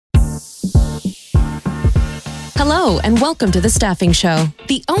Hello, and welcome to The Staffing Show,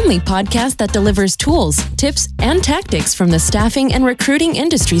 the only podcast that delivers tools, tips, and tactics from the staffing and recruiting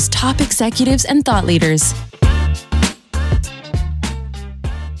industry's top executives and thought leaders.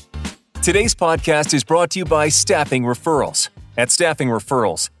 Today's podcast is brought to you by Staffing Referrals. At Staffing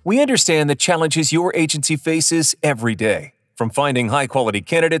Referrals, we understand the challenges your agency faces every day. From finding high-quality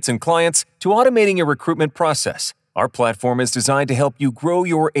candidates and clients to automating your recruitment process, our platform is designed to help you grow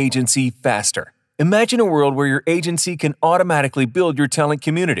your agency faster. Imagine a world where your agency can automatically build your talent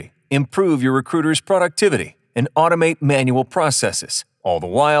community, improve your recruiters' productivity, and automate manual processes, all the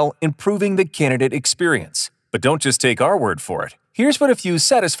while improving the candidate experience. But don't just take our word for it. Here's what a few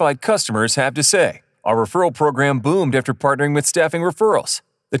satisfied customers have to say. Our referral program boomed after partnering with Staffing Referrals.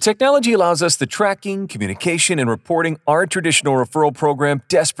 The technology allows us the tracking, communication, and reporting our traditional referral program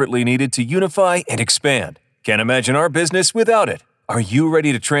desperately needed to unify and expand. Can't imagine our business without it. Are you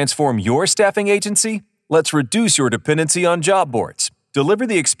ready to transform your staffing agency? Let's reduce your dependency on job boards, deliver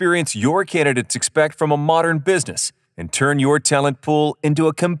the experience your candidates expect from a modern business, and turn your talent pool into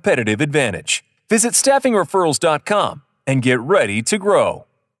a competitive advantage. Visit staffingreferrals.com and get ready to grow.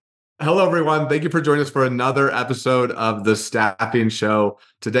 Hello, everyone. Thank you for joining us for another episode of The Staffing Show.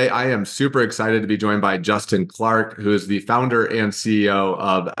 Today, I am super excited to be joined by Justin Clarke, who is the founder and CEO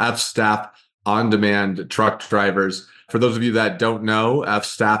of F-Staff On-Demand Truck Drivers. For those of you that don't know,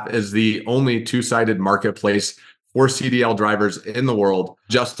 F-Staff is the only two-sided marketplace for CDL drivers in the world.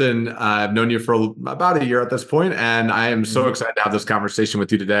 Justin, I've known you for about a year at this point, and I am so excited to have this conversation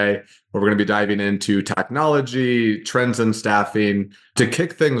with you today, where we're going to be diving into technology, trends in staffing. To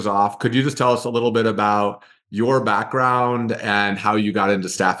kick things off, could you just tell us a little bit about your background and how you got into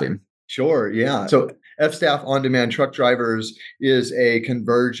staffing? Sure, yeah. So F-Staff On-Demand Truck Drivers is a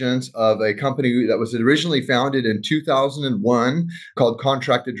convergence of a company that was originally founded in 2001 called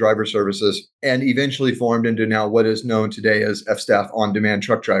Contracted Driver Services and eventually formed into now what is known today as F-Staff On-Demand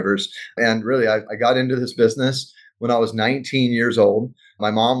Truck Drivers. And really, I got into this business when I was 19 years old.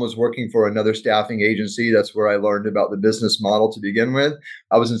 My mom was working for another staffing agency. That's where I learned about the business model to begin with.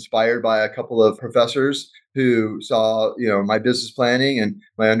 I was inspired by a couple of professors who saw, my business planning and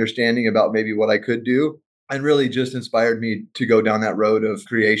my understanding about maybe what I could do, and really just inspired me to go down that road of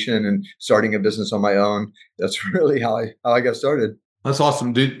creation and starting a business on my own. That's really how I got started. That's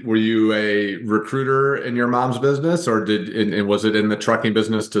awesome. Were you a recruiter in your mom's business, or was it in the trucking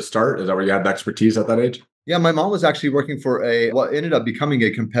business to start? Is that where you had the expertise at that age? Yeah, my mom was actually working for what ended up becoming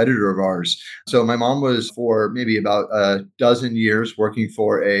a competitor of ours. So my mom was for maybe about a dozen years working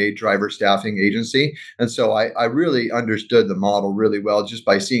for a driver staffing agency. And so I really understood the model really well just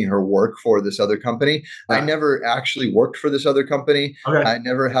by seeing her work for this other company. Yeah. I never actually worked for this other company. Okay. I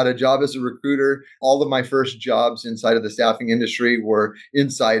never had a job as a recruiter. All of my first jobs inside of the staffing industry were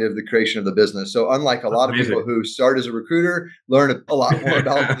inside of the creation of the business. So unlike a lot of people who start as a recruiter, learn a lot more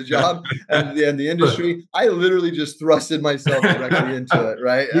about the job and the industry, I literally just thrusted myself directly into it,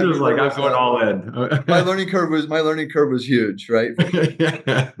 right? You was like, I'm going all in. my learning curve was huge, right?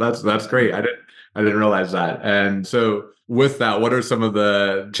 Yeah, that's great. I didn't realize that. And so with that, what are some of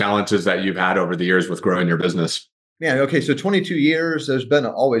the challenges that you've had over the years with growing your business? Yeah. Okay. So 22 years, there's been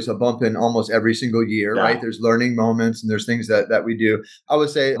always a bump in almost every single year, right? There's learning moments and there's things that we do. I would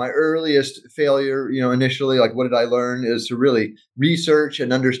say my earliest failure, initially, like what did I learn, is to really research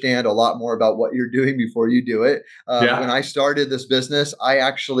and understand a lot more about what you're doing before you do it. When I started this business, I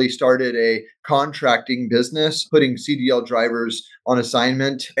actually started a contracting business, putting CDL drivers on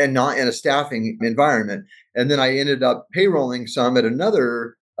assignment and not in a staffing environment. And then I ended up payrolling some at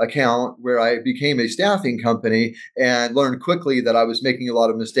another account where I became a staffing company and learned quickly that I was making a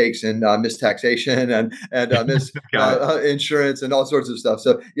lot of mistakes in mistaxation and insurance and all sorts of stuff.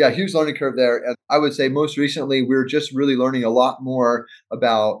 So yeah, huge learning curve there. And I would say most recently, we're just really learning a lot more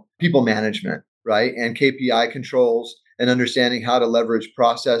about people management, right? And KPI controls and understanding how to leverage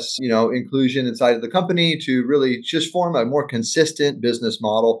process, inclusion inside of the company to really just form a more consistent business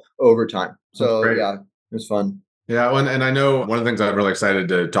model over time. So yeah, it was fun. Yeah, and I know one of the things I'm really excited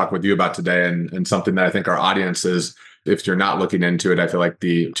to talk with you about today, and something that I think our audience is, if you're not looking into it, I feel like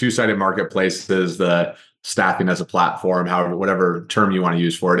the two-sided marketplace is the staffing as a platform, however, whatever term you want to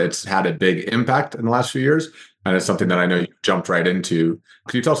use for it, it's had a big impact in the last few years. And it's something that I know you jumped right into.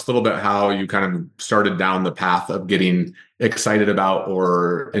 Could you tell us a little bit how you kind of started down the path of getting excited about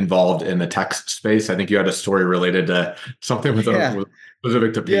or involved in the tech space? I think you had a story related to something with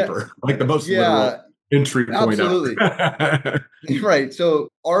specific to paper, like the most literal entry point. Absolutely. Right. So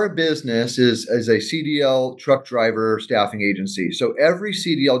our business is a CDL truck driver staffing agency. So every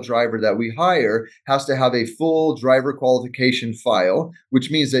CDL driver that we hire has to have a full driver qualification file,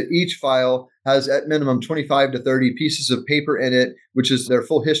 which means that each file has at minimum 25 to 30 pieces of paper in it, which is their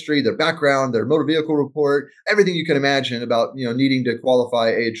full history, their background, their motor vehicle report, everything you can imagine about, needing to qualify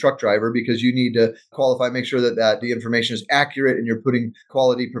a truck driver, because you need to qualify, make sure that the information is accurate and you're putting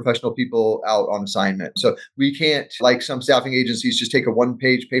quality professional people out on assignment. So we can't, like some staffing agencies, just take a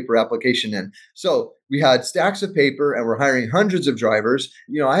one-page paper application in. So we had stacks of paper and we're hiring hundreds of drivers.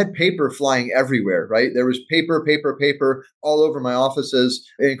 I had paper flying everywhere, right? There was paper all over my offices,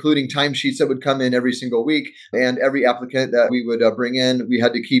 including timesheets that would come in every single week. And every applicant that we would bring in, we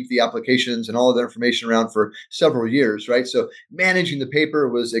had to keep the applications and all of the information around for several years, right? So managing the paper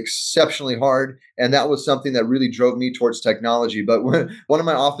was exceptionally hard. And that was something that really drove me towards technology. But one of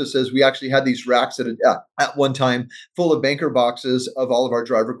my offices, we actually had these racks at one time full of banker boxes of all of our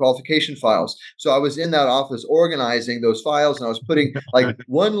driver qualification files. So I was in that office organizing those files, and I was putting like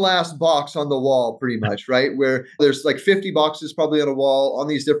one last box on the wall, pretty much, right? Where there's like 50 boxes probably on a wall on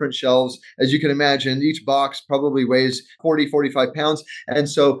these different shelves. As you can imagine, each box probably weighs 40, 45 pounds. And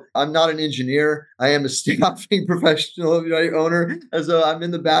so I'm not an engineer. I am a staffing professional, right, owner. And so I'm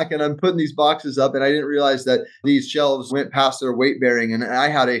in the back and I'm putting these boxes up, and I didn't realize that these shelves went past their weight bearing. And I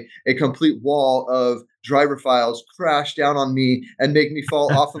had a complete wall of driver files crash down on me and make me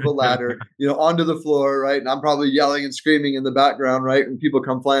fall off of a ladder, onto the floor, right? And I'm probably yelling and screaming in the background, right? And people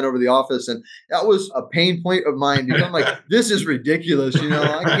come flying over the office. And that was a pain point of mine, because I'm like, this is ridiculous.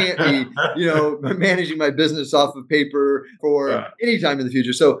 I can't be, managing my business off of paper for any time in the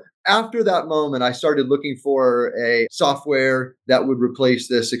future. So after that moment, I started looking for a software that would replace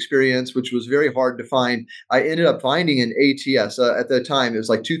this experience, which was very hard to find. I ended up finding an ATS. At the time, it was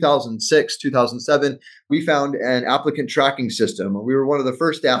like 2006, 2007. We found an applicant tracking system. We were one of the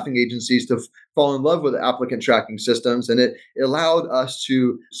first staffing agencies to fall in love with applicant tracking systems. And it allowed us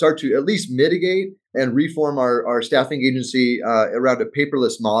to start to at least mitigate and reform our staffing agency around a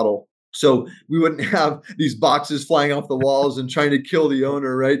paperless model. So we wouldn't have these boxes flying off the walls and trying to kill the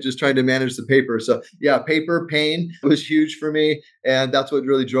owner, right? Just trying to manage the paper. So yeah, paper pain was huge for me. And that's what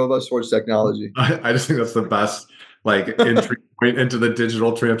really drove us towards technology. I just think that's the best, entry point into the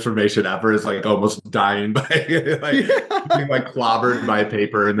digital transformation ever, is almost dying by being clobbered by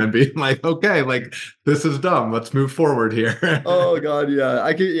paper, and then being okay, this is dumb. Let's move forward here. Oh God, yeah.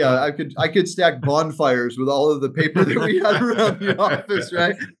 I could stack bonfires with all of the paper that we had around the office,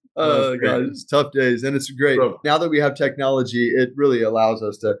 right? Oh God, it's tough days, and it's great. Now that we have technology, it really allows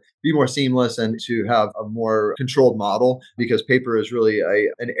us to be more seamless and to have a more controlled model, because paper is really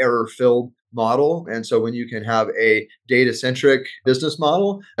an error-filled model. And so when you can have a data-centric business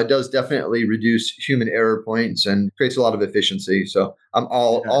model, it does definitely reduce human error points and creates a lot of efficiency. So I'm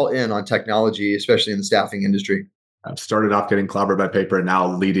all in on technology, especially in the staffing industry. I've started off getting clobbered by paper and now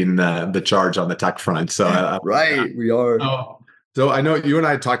leading the charge on the tech front. So right, we are. So I know you and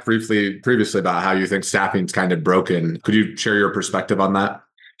I talked briefly previously about how you think staffing's kind of broken. Could you share your perspective on that?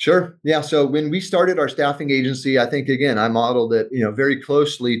 Sure. Yeah. So when we started our staffing agency, I think, again, I modeled it, very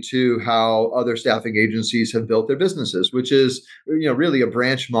closely to how other staffing agencies have built their businesses, which is, really a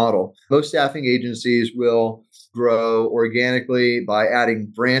branch model. Most staffing agencies will grow organically by adding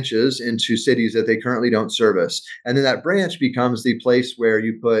branches into cities that they currently don't service. And then that branch becomes the place where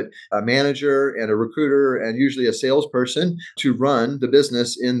you put a manager and a recruiter and usually a salesperson to run the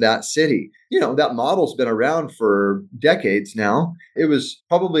business in that city. That model's been around for decades now. It was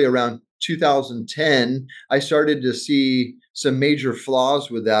probably around 2010, I started to see some major flaws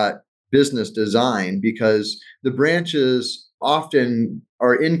with that business design, because the branches often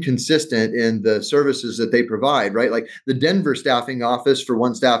are inconsistent in the services that they provide, right? Like the Denver staffing office for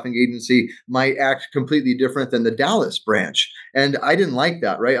one staffing agency might act completely different than the Dallas branch. And I didn't like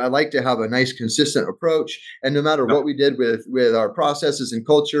that, right? I like to have a nice, consistent approach. And no matter what we did with our processes and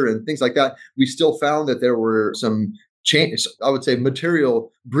culture and things like that, we still found that there were some change, I would say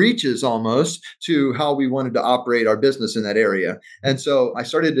material breaches almost to how we wanted to operate our business in that area. And so I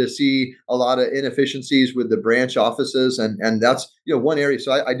started to see a lot of inefficiencies with the branch offices. And that's, one area.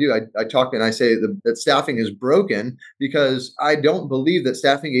 So I talk and I say that staffing is broken, because I don't believe that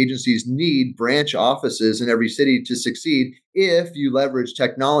staffing agencies need branch offices in every city to succeed if you leverage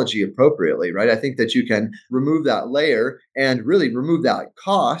technology appropriately, right? I think that you can remove that layer and really remove that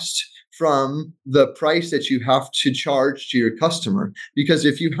cost from the price that you have to charge to your customer. Because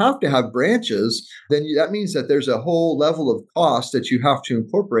if you have to have branches, then that means that there's a whole level of cost that you have to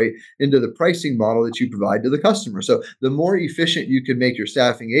incorporate into the pricing model that you provide to the customer. So the more efficient you can make your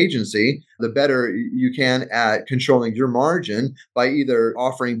staffing agency, the better you can at controlling your margin by either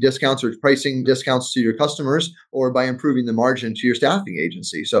offering discounts or pricing discounts to your customers, or by improving the margin to your staffing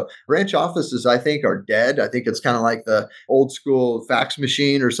agency. So branch offices, I think, are dead. I think it's kind of like the old school fax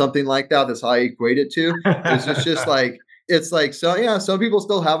machine or something like that. That's how I equate it to. It's just like, it's like, so yeah, some people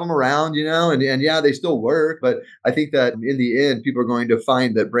still have them around, and yeah, they still work. But I think that in the end, people are going to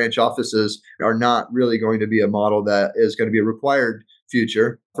find that branch offices are not really going to be a model that is going to be a required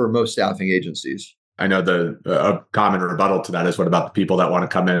future for most staffing agencies. I know a common rebuttal to that is, what about the people that want to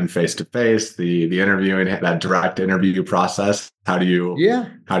come in face to face, the interviewing, that direct interview process? How do you? Yeah.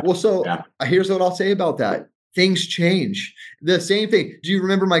 Here's what I'll say about that. Things change. The same thing. Do you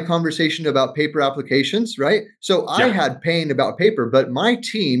remember my conversation about paper applications, right? So I had pain about paper, but my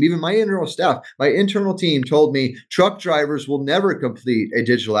team, even my my internal team told me truck drivers will never complete a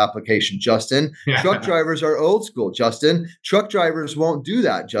digital application, Justin. Truck drivers are old school, Justin. Truck drivers won't do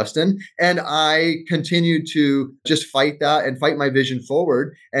that, Justin. And I continued to just fight that and fight my vision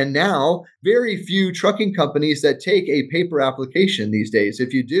forward. And now very few trucking companies that take a paper application these days.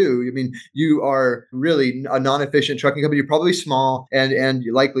 If you do, I mean, you are really a non-efficient trucking company. You're probably small and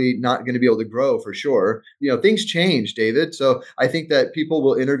you're likely not going to be able to grow for sure. Things change, David. So I think that people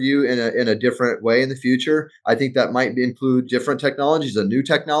will interview in a different way in the future. I think that might include different technologies and new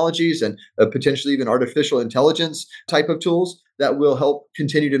technologies, and potentially even artificial intelligence type of tools that will help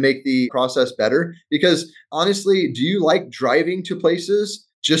continue to make the process better. Because honestly, do you like driving to places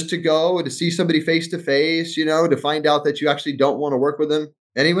just to go and to see somebody face to face, to find out that you actually don't want to work with them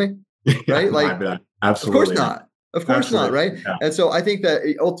anyway? Right? Absolutely. Of course not. Of course Absolutely. Not, right? Yeah. And so I think that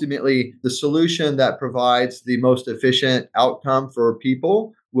ultimately the solution that provides the most efficient outcome for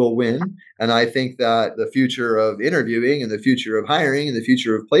people will win. And I think that the future of interviewing and the future of hiring and the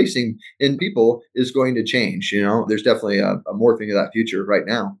future of placing in people is going to change. There's definitely a morphing of that future right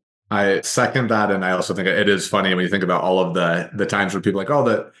now. I second that. And I also think it is funny when you think about all of the times where people are like, oh,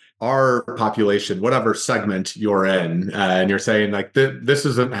 that our population, whatever segment you're in, and you're saying like, this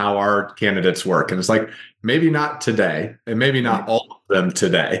isn't how our candidates work. And it's like, maybe not today, and maybe not all of them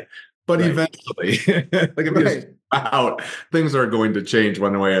today, but eventually, like if you out, things are going to change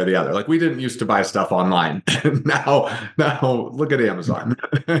one way or the other. Like we didn't used to buy stuff online. now look at Amazon.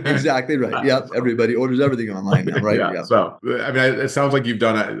 Exactly right. Yep. Everybody orders everything online now, right? Yeah. So, I mean, it sounds like you've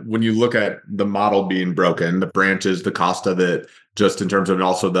done it. When you look at the model being broken, the branches, the cost of it, just in terms of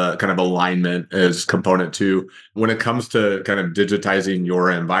also the kind of alignment as component to when it comes to kind of digitizing your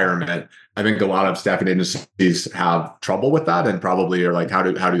environment. I think a lot of staffing agencies have trouble with that, and probably are like, how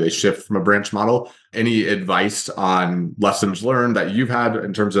do they shift from a branch model? Any advice on lessons learned that you've had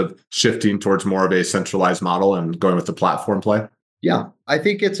in terms of shifting towards more of a centralized model and going with the platform play? Yeah, I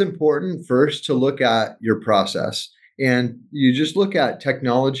think it's important first to look at your process, and you just look at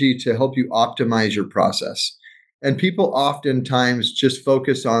technology to help you optimize your process. And people oftentimes just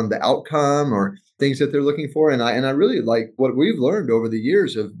focus on the outcome or things that they're looking for. And I really like what we've learned over the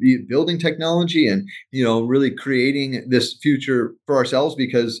years of building technology and, really creating this future for ourselves,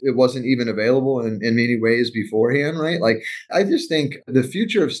 because it wasn't even available in many ways beforehand, right? Like, I just think the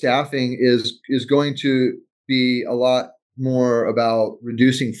future of staffing is going to be a lot more about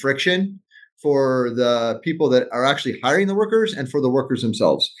reducing friction for the people that are actually hiring the workers and for the workers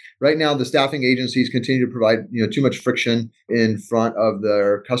themselves. Right now, the staffing agencies continue to provide too much friction in front of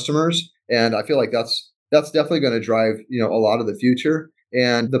their customers, and I feel like that's definitely going to drive a lot of the future.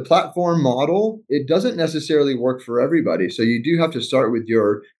 And the platform model, it doesn't necessarily work for everybody. So you do have to start with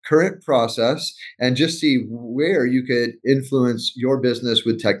your current process and just see where you could influence your business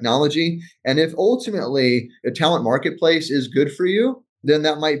with technology. And if ultimately a talent marketplace is good for you, then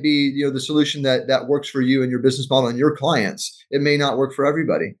that might be the solution that works for you and your business model and your clients. It may not work for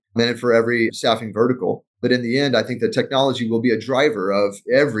everybody and for every staffing vertical. But in the end, I think that technology will be a driver of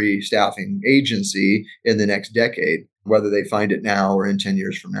every staffing agency in the next decade, whether they find it now or in 10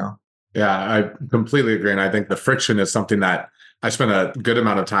 years from now. Yeah, I completely agree. And I think the friction is something that I spent a good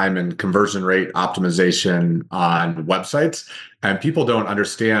amount of time in conversion rate optimization on websites, and people don't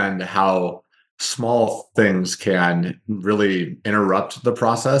understand how small things can really interrupt the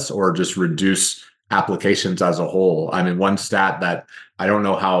process or just reduce applications as a whole. I mean, one stat that I don't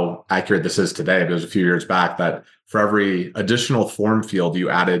know how accurate this is today, but it was a few years back, that for every additional form field you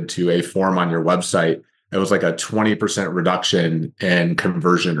added to a form on your website, it was like a 20% reduction in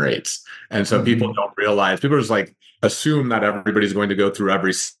conversion rates. And so people don't realize, people are just like, assume that everybody's going to go through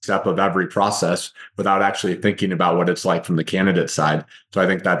every step of every process without actually thinking about what it's like from the candidate side. So I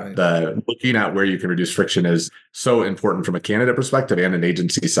think that the looking at where you can reduce friction is so important from a candidate perspective and an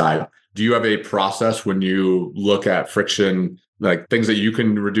agency side. Do you have a process when you look at friction, like things that you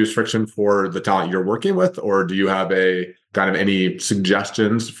can reduce friction for the talent you're working with? Or do you have a kind of any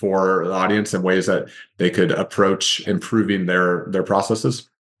suggestions for the audience and ways that they could approach improving their processes?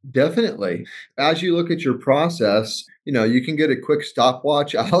 Definitely. As you look at your process, you can get a quick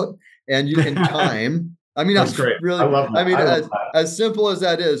stopwatch out and you can time. I mean, That's great. really, I love that. I mean, I love that. as simple as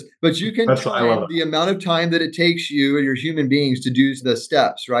that is, but you can I love time it. the amount of time that it takes you and your human beings to do the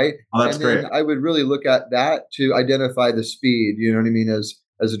steps, right? Oh, that's And then great. I would really look at that to identify the speed, you know what I mean, as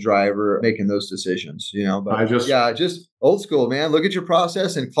a driver making those decisions, but just old school, man. Look at your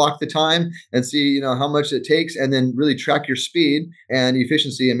process and clock the time and see, how much it takes, and then really track your speed and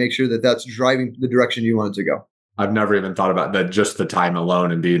efficiency and make sure that that's driving the direction you want it to go. I've never even thought about that, just the time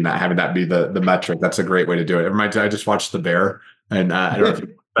alone and having that be the metric. That's a great way to do it. It reminds me, I just watched The Bear, and I don't know if you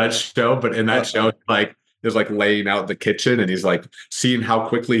know that show, but in that show, is like laying out the kitchen, and he's like seeing how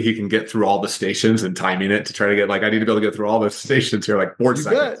quickly he can get through all the stations and timing it to try to get I need to be able to get through all the stations here, like 4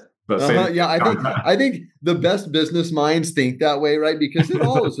 seconds. Yeah, I think the best business minds think that way, right? Because it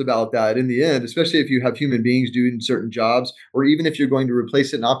all is about that in the end, especially if you have human beings doing certain jobs, or even if you're going to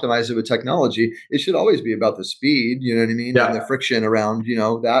replace it and optimize it with technology, it should always be about the speed, you know what I mean? Yeah. And the friction around,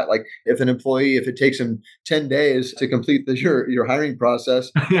 that. Like if an employee, if it takes him 10 days to complete your hiring process,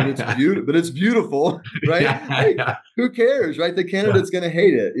 and it's beautiful, right? Hey, who cares, right? The candidate's going to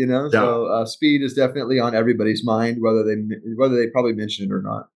hate it, So speed is definitely on everybody's mind, whether they probably mention it or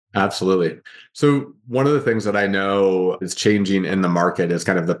not. Absolutely. So one of the things that I know is changing in the market is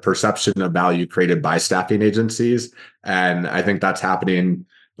kind of the perception of value created by staffing agencies. And I think that's happening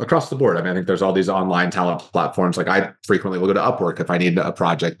across the board. I mean, I think there's all these online talent platforms. Like I frequently will go to Upwork if I need a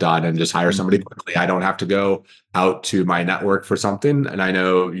project done and just hire somebody quickly. I don't have to go out to my network for something. And I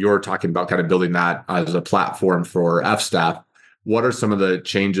know you're talking about kind of building that as a platform for F-Staff. What are some of the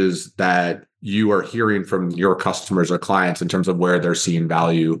changes that you are hearing from your customers or clients in terms of where they're seeing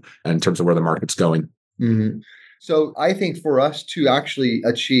value and in terms of where the market's going? Mm-hmm. So I think for us to actually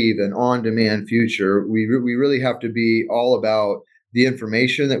achieve an on-demand future, we really have to be all about the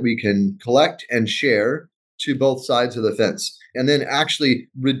information that we can collect and share to both sides of the fence, and then actually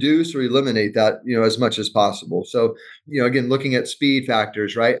reduce or eliminate that, as much as possible. So, again, looking at speed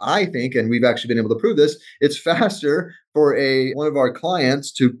factors, right? I think, and we've actually been able to prove this, it's faster for one of our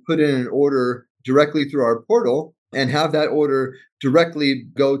clients to put in an order directly through our portal and have that order directly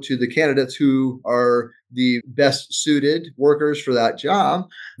go to the candidates who are the best suited workers for that job,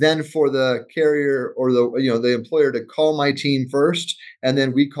 than for the carrier or the employer to call my team first, and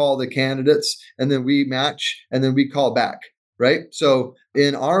then we call the candidates, and then we match, and then we call back. Right. So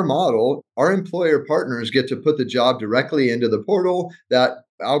in our model, our employer partners get to put the job directly into the portal. That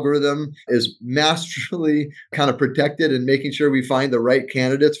algorithm is masterfully kind of protected and making sure we find the right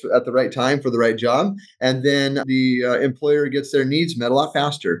candidates at the right time for the right job. And then the employer gets their needs met a lot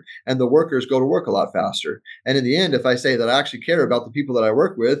faster, and the workers go to work a lot faster. And in the end, if I say that I actually care about the people that I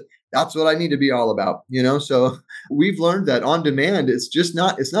work with, that's what I need to be all about, So we've learned that on demand, it's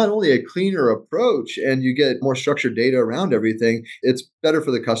not only a cleaner approach and you get more structured data around everything, it's better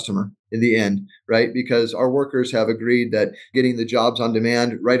for the customer in the end, right? Because our workers have agreed that getting the jobs on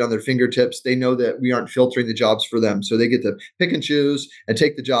demand right on their fingertips, they know that we aren't filtering the jobs for them. So they get to pick and choose and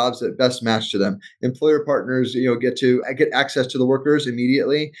take the jobs that best match to them. Employer partners, get access to the workers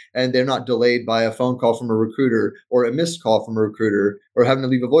immediately, and they're not delayed by a phone call from a recruiter or a missed call from a recruiter or having to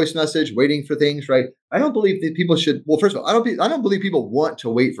leave a voice message, waiting for things, right? I don't believe that people should. Well, first of all, I don't believe people want to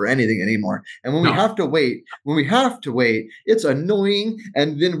wait for anything anymore. And when we have to wait, it's annoying.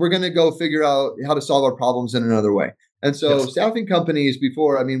 And then we're going to go figure out how to solve our problems in another way. And so staffing companies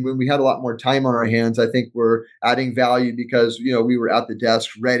before, when we had a lot more time on our hands, I think we're adding value because, we were at the desk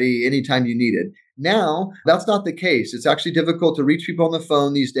ready anytime you needed. Now, that's not the case. It's actually difficult to reach people on the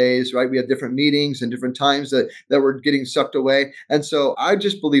phone these days, right? We have different meetings and different times that we're getting sucked away. And so I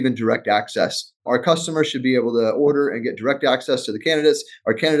just believe in direct access. Our customers should be able to order and get direct access to the candidates.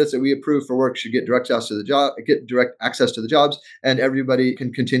 Our candidates that we approve for work should get direct access to the jobs, and everybody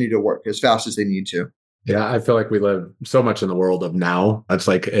can continue to work as fast as they need to. Yeah, I feel like we live so much in the world of now. It's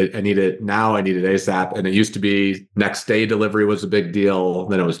like, I need it now, I need it ASAP. And it used to be next day delivery was a big deal.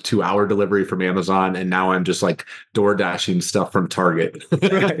 Then it was 2-hour delivery from Amazon. And now I'm just like door dashing stuff from Target.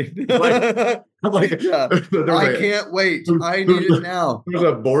 Right. I'm like, Yeah. I can't wait. I need it now. There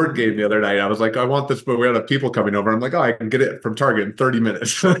was a board game the other night. I was like, I want this, but we had people coming over. I'm like, oh, I can get it from Target in 30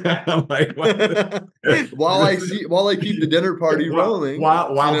 minutes. I'm like, while I keep the dinner party rolling.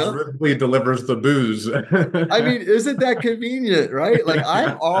 While Ripley delivers the booze. I mean, isn't that convenient, right? Like,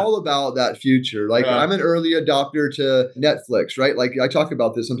 I'm all about that future. Like, I'm an early adopter to Netflix, right? Like, I talk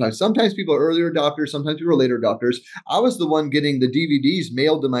about this sometimes. Sometimes people are earlier adopters, sometimes people are later adopters. I was the one getting the DVDs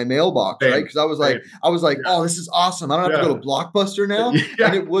mailed to my mailbox, right? Because I was like, oh, this is awesome. I don't have to go to Blockbuster now.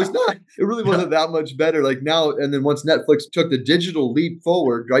 And it was not. It really wasn't that much better. Like now, and then once Netflix took the digital leap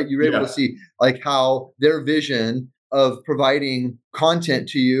forward, right? You were able to see like how their vision of providing content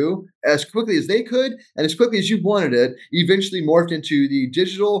to you as quickly as they could and as quickly as you wanted it eventually morphed into the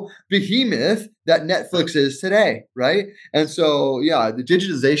digital behemoth that Netflix is today, right? And so, the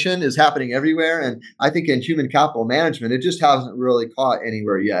digitization is happening everywhere. And I think in human capital management, it just hasn't really caught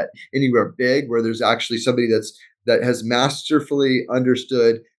anywhere yet, anywhere big where there's actually somebody that has masterfully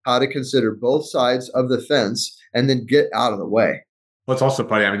understood how to consider both sides of the fence and then get out of the way. Well, it's also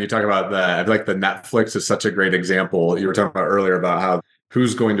funny. I mean, you talk about the Netflix is such a great example. You were talking about earlier about how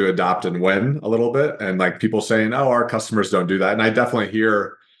who's going to adopt and when a little bit, and like people saying, "Oh, our customers don't do that." And I definitely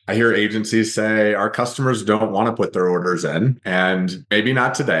hear agencies say our customers don't want to put their orders in, and maybe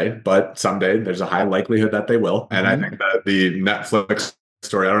not today, but someday there's a high likelihood that they will. And I think that the Netflix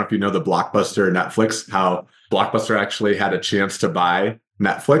story. I don't know if you know the Blockbuster Netflix, how Blockbuster actually had a chance to buy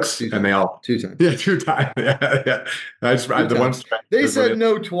Netflix, and they all 2 times. Yeah, 2 times. Yeah. They said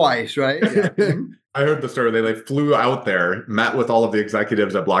no twice, right? Yeah. I heard the story. They flew out there, met with all of the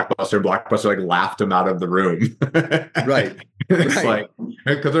executives at Blockbuster. Blockbuster laughed them out of the room. Right. It's like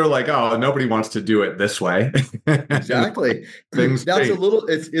because they're like, oh, nobody wants to do it this way. Exactly.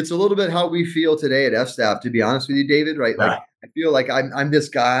 It's a little bit how we feel today at FStaff, to be honest with you, David. Right? Like I feel like I'm this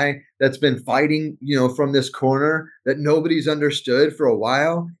guy that's been fighting, from this corner that nobody's understood for a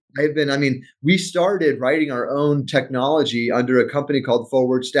while. We started writing our own technology under a company called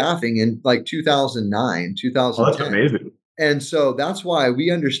Forward Staffing in like 2009, 2010. Oh, that's amazing. And so that's why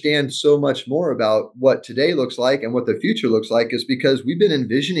we understand so much more about what today looks like and what the future looks like is because we've been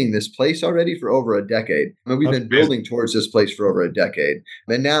envisioning this place already for over a decade. We've been building towards this place for over a decade.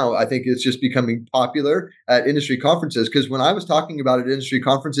 And now I think it's just becoming popular at industry conferences. Because when I was talking about it at industry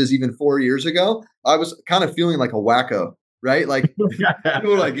conferences even 4 years ago, I was kind of feeling like a wacko. Right? Like people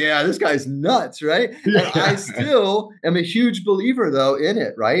were like, yeah, this guy's nuts, right? And I still am a huge believer though in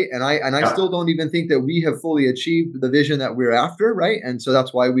it, right? And I still don't even think that we have fully achieved the vision that we're after, right? And so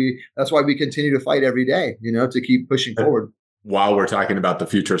that's why we continue to fight every day, to keep pushing forward. While we're talking about the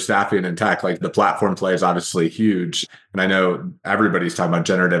future of staffing and tech, like the platform play is obviously huge. And I know everybody's talking about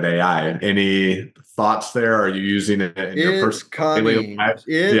generative AI. Any thoughts there? Are you using it in your personal daily life?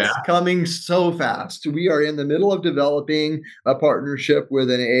 It's coming so fast. We are in the middle of developing a partnership with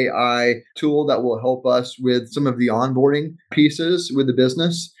an AI tool that will help us with some of the onboarding pieces with the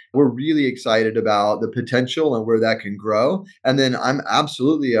business. We're really excited about the potential and where that can grow. And then I'm a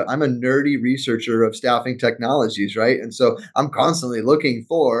nerdy researcher of staffing technologies, right? And so I'm constantly looking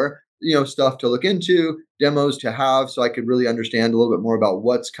for, stuff to look into, demos to have, so I could really understand a little bit more about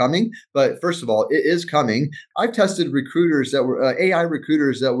what's coming. But first of all, it is coming. I've tested recruiters that were AI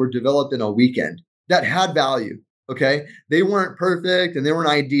recruiters that were developed in a weekend that had value. Okay. They weren't perfect and they weren't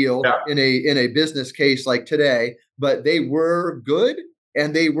ideal in a business case like today, but they were good.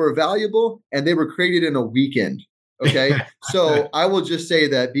 And they were valuable and they were created in a weekend. Okay. So I will just say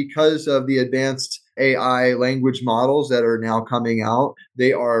that because of the advanced AI language models that are now coming out,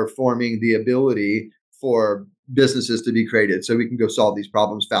 they are forming the ability for businesses to be created so we can go solve these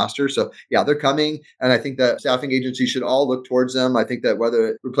problems faster. So they're coming. And I think that staffing agencies should all look towards them. I think that whether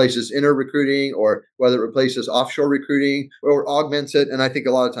it replaces inner recruiting or whether it replaces offshore recruiting or augments it. And I think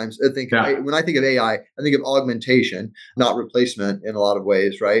a lot of times when I think of AI, I think of augmentation, not replacement in a lot of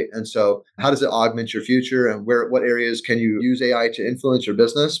ways. Right. And so how does it augment your future and what areas can you use AI to influence your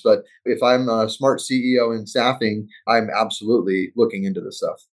business? But if I'm a smart CEO in staffing, I'm absolutely looking into this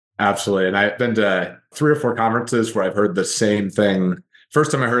stuff. Absolutely. And I've been to 3 or 4 conferences where I've heard the same thing.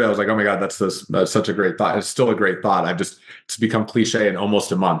 First time I heard it, I was like, oh my God, that's such a great thought. It's still a great thought. It's become cliche in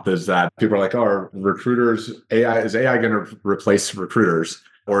almost a month is that people are like, oh, are recruiters, is AI going to replace recruiters?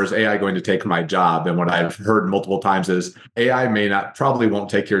 Or is AI going to take my job? And what I've heard multiple times is AI probably won't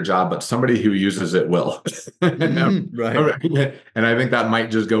take your job, but somebody who uses it will. Right. And I think that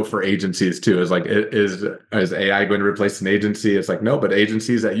might just go for agencies too. Is AI going to replace an agency? It's like, no, but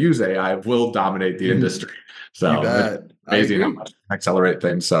agencies that use AI will dominate the industry. So you bet. amazing how much it can accelerate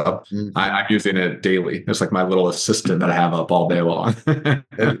things. So I'm using it daily. It's like my little assistant that I have up all day long. I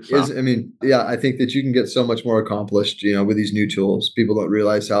think that you can get so much more accomplished, with these new tools. People don't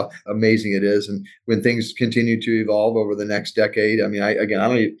realize how amazing it is. And when things continue to evolve over the next decade,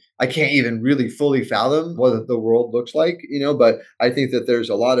 I can't even really fully fathom what the world looks like, but I think that there's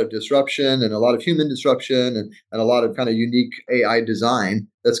a lot of disruption and a lot of human disruption and a lot of kind of unique AI design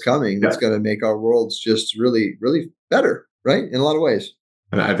that's coming that's going to make our worlds just really, really better, right? In a lot of ways.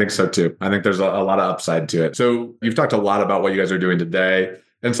 And I think so too. I think there's a lot of upside to it. So you've talked a lot about what you guys are doing today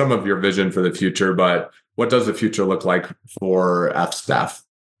and some of your vision for the future, but what does the future look like for F-Staff?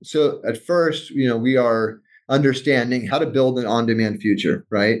 So at first, we are understanding how to build an on-demand future,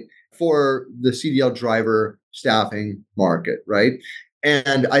 right? For the CDL driver staffing market, right?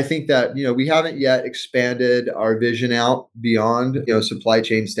 And I think that, we haven't yet expanded our vision out beyond, supply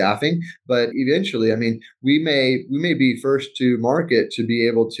chain staffing, but eventually, we may be first to market to be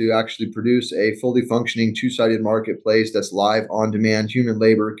able to actually produce a fully functioning two-sided marketplace that's live on demand, human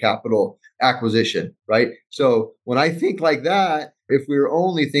labor, capital acquisition, right? So when I think like that, if we were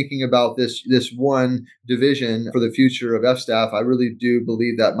only thinking about this one division for the future of F-Staff, I really do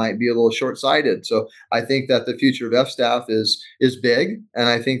believe that might be a little short-sighted. So I think that the future of F-Staff is big, and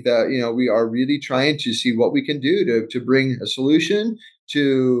I think that we are really trying to see what we can do to bring a solution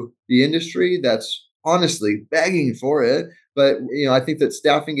to the industry that's honestly begging for it. But I think that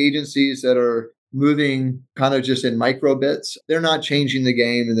staffing agencies that are moving kind of just in micro bits, they're not changing the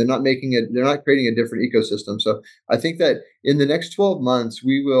game, and they're not creating a different ecosystem. So I think that in the next 12 months,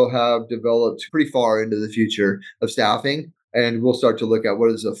 we will have developed pretty far into the future of staffing, and we'll start to look at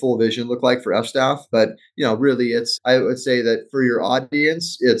what does a full vision look like for F-Staff. But, really I would say that for your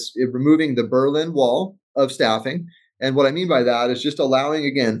audience, it's removing the Berlin Wall of staffing. And what I mean by that is just allowing,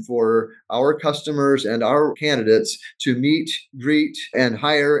 again, for our customers and our candidates to meet, greet, and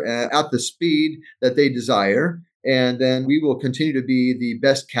hire at the speed that they desire. And then we will continue to be the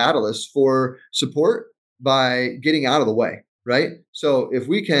best catalyst for support by getting out of the way, right? So if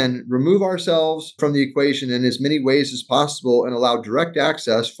we can remove ourselves from the equation in as many ways as possible and allow direct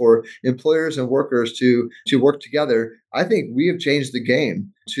access for employers and workers to work together, I think we have changed the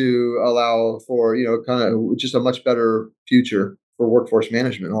game to allow for, kind of just a much better future for workforce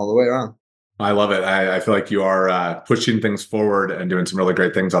management all the way around. I love it. I feel like you are pushing things forward and doing some really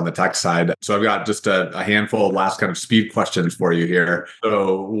great things on the tech side. So I've got just a handful of last kind of speed questions for you here.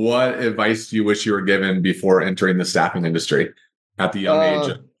 So what advice do you wish you were given before entering the staffing industry at the young age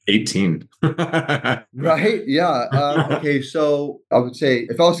of 18? Right. Yeah. Okay. So I would say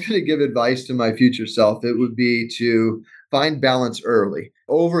if I was going to give advice to my future self, it would be to find balance early.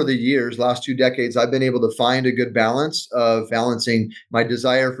 Over the years, last 2 decades, I've been able to find a good balance of balancing my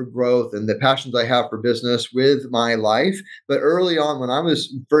desire for growth and the passions I have for business with my life. But early on, when I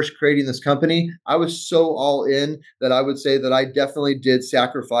was first creating this company, I was so all in that I would say that I definitely did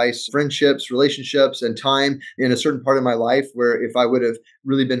sacrifice friendships, relationships, and time in a certain part of my life where if I would have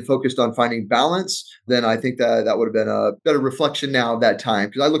really been focused on finding balance, then I think that would have been a better reflection now of that time.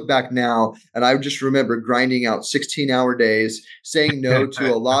 Because I look back now and I just remember grinding out 16-hour days, saying no to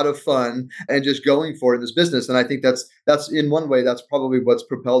a lot of fun and just going for it in this business. And I think that's in one way, that's probably what's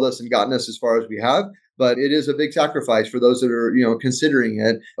propelled us and gotten us as far as we have. But it is a big sacrifice for those that are, considering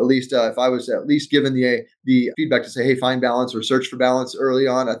it. At least if I was at least given the feedback to say, hey, find balance or search for balance early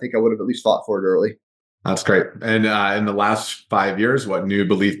on, I think I would have at least fought for it early. That's great. And in the last 5 years, what new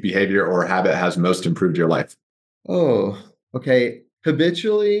belief, behavior, or habit has most improved your life? Oh, okay.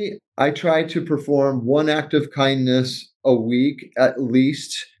 Habitually, I try to perform one act of kindness a week at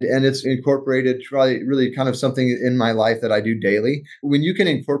least, and it's incorporated really kind of something in my life that I do daily. When you can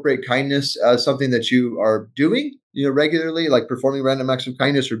incorporate kindness as something that you are doing, regularly, like performing random acts of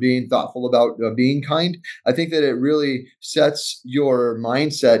kindness or being thoughtful about being kind, I think that it really sets your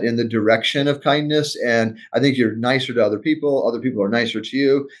mindset in the direction of kindness. And I think you're nicer to other people are nicer to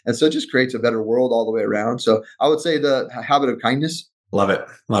you. And so it just creates a better world all the way around. So I would say the habit of kindness. Love it.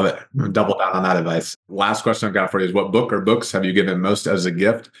 Love it. Double down on that advice. Last question I've got for you is what book or books have you given most as a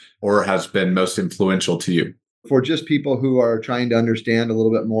gift or has been most influential to you? For just people who are trying to understand a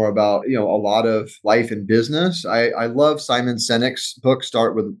little bit more about, a lot of life and business, I love Simon Sinek's book,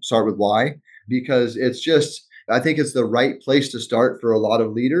 Start with Why, because I think it's the right place to start for a lot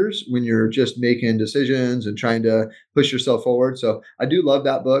of leaders when you're just making decisions and trying to push yourself forward. So I do love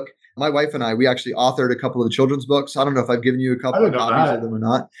that book. My wife and I, we actually authored a couple of children's books. I don't know if I've given you a couple of copies of them or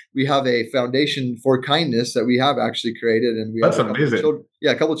not. We have a foundation for kindness that we have actually created. And we That's have amazing.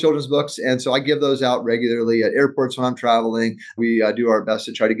 A couple of children's books. And so I give those out regularly at airports when I'm traveling. We do our best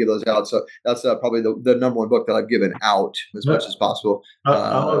to try to give those out. So that's probably the number one book that I've given out as much as possible. I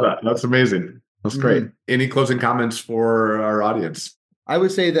love that. That's amazing. That's great. Any closing comments for our audience? I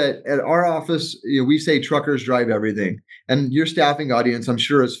would say that at our office, we say truckers drive everything. And your staffing audience, I'm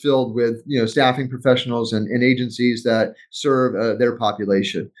sure, is filled with staffing professionals and agencies that serve their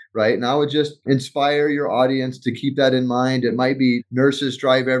population, right? And I would just inspire your audience to keep that in mind. It might be nurses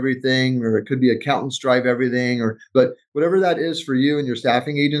drive everything, or it could be accountants drive everything, but whatever that is for you and your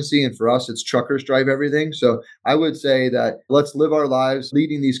staffing agency, and for us, it's truckers drive everything. So I would say that let's live our lives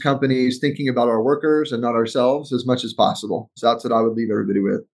leading these companies, thinking about our workers and not ourselves as much as possible. So that's what I would leave everybody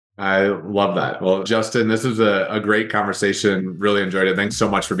with. I love that. Well, Justin, this was a great conversation. Really enjoyed it. Thanks so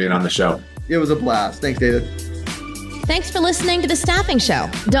much for being on the show. It was a blast. Thanks, David. Thanks for listening to The Staffing Show.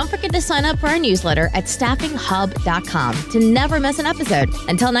 Don't forget to sign up for our newsletter at staffinghub.com to never miss an episode.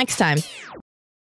 Until next time.